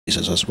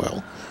as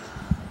well?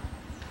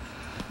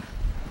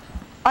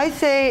 I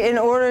say in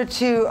order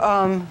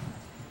to,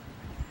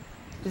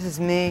 this is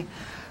me,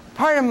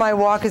 part of my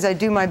walk is I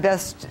do my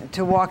best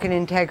to walk in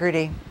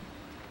integrity.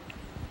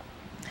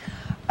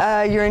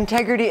 Your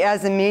integrity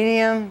as a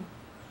medium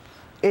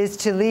is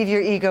to leave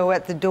your ego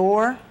at the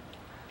door,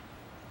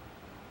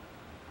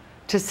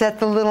 to set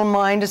the little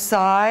mind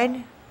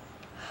aside.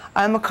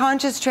 I'm a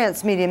conscious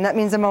trance medium. That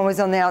means I'm always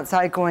on the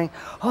outside going,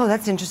 oh,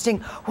 that's interesting.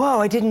 Whoa,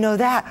 I didn't know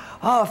that.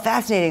 Oh,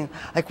 fascinating.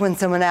 Like when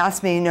someone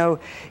asked me, you know,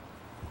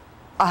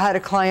 I had a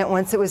client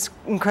once that was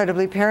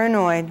incredibly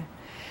paranoid.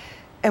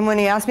 And when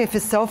he asked me if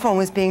his cell phone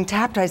was being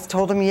tapped, I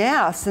told him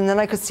yes. And then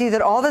I could see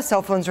that all the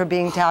cell phones were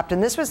being tapped.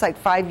 And this was like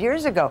 5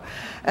 years ago.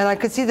 And I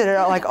could see that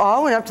it like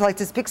all went up to like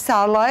this big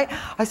satellite.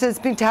 I said, it's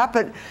being tapped,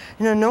 but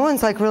you know, no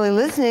one's like really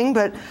listening.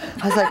 But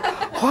I was like,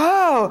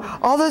 whoa,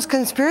 all those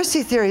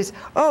conspiracy theories.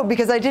 Oh,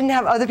 because I didn't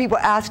have other people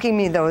asking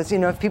me those. You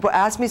know, if people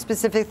ask me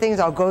specific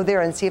things, I'll go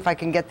there and see if I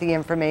can get the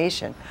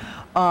information.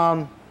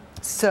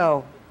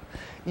 So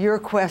your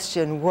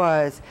question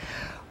was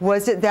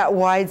it that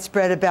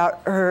widespread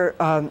about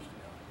her,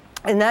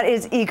 and that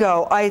is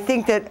ego. I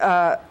think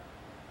that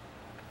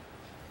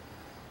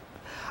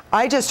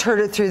I just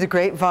heard it through the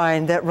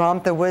grapevine that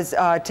Ramtha was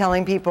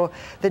telling people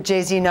that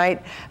J.Z.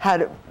 Knight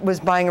was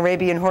buying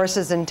Arabian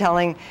horses and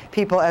telling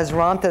people as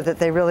Ramtha that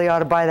they really ought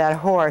to buy that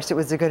horse. It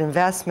was a good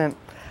investment.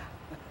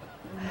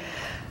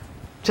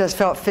 Just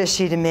felt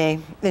fishy to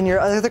me. And your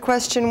other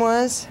question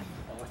was?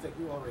 Well, I think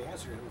you already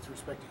answered it with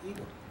respect to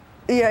ego.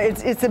 Yeah,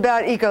 it's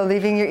about ego,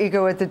 leaving your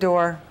ego at the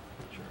door.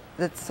 Sure.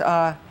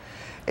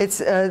 That's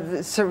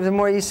the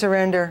more you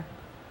surrender.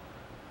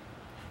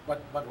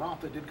 But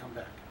Ramtha did come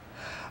back.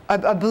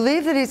 I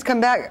believe that he's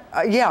come back,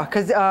 yeah,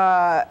 because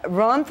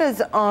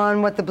Ramtha's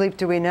on What the Bleep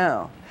Do We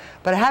Know?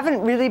 But I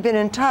haven't really been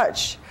in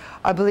touch.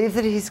 I believe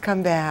that he's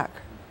come back.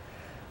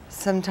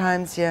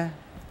 Sometimes you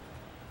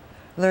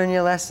learn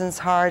your lessons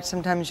hard,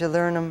 sometimes you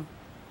learn them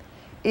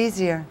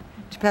easier.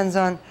 Depends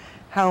on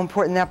how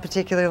important that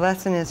particular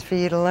lesson is for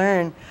you to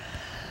learn.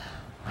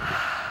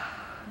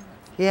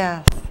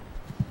 Yes.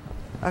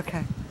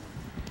 Okay.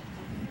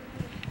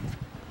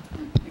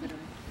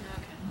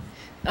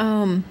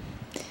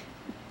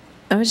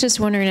 I was just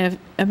wondering,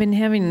 I've been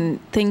having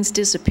things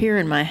disappear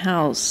in my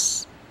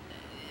house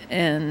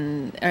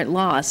and are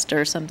lost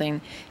or something.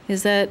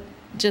 Is that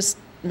just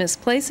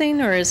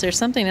misplacing, or is there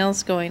something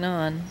else going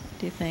on,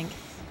 do you think?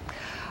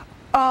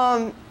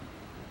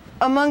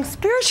 Among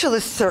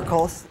spiritualist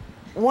circles,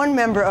 one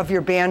member of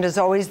your band is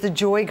always the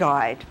joy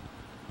guide.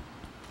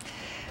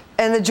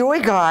 And the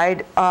joy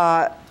guide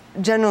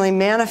generally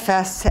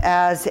manifests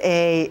as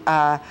a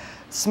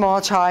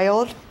small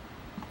child,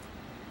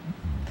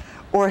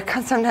 or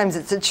sometimes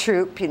it's a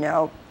troop, you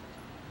know.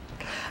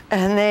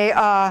 And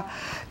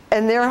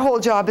and their whole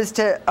job is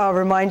to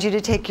remind you to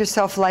take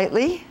yourself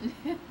lightly.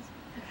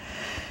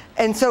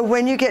 And so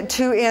when you get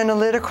too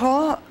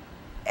analytical,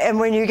 and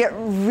when you get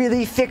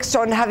really fixed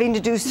on having to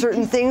do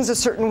certain things a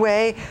certain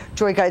way,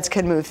 joy guides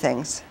can move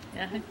things.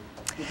 Yeah.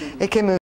 It can move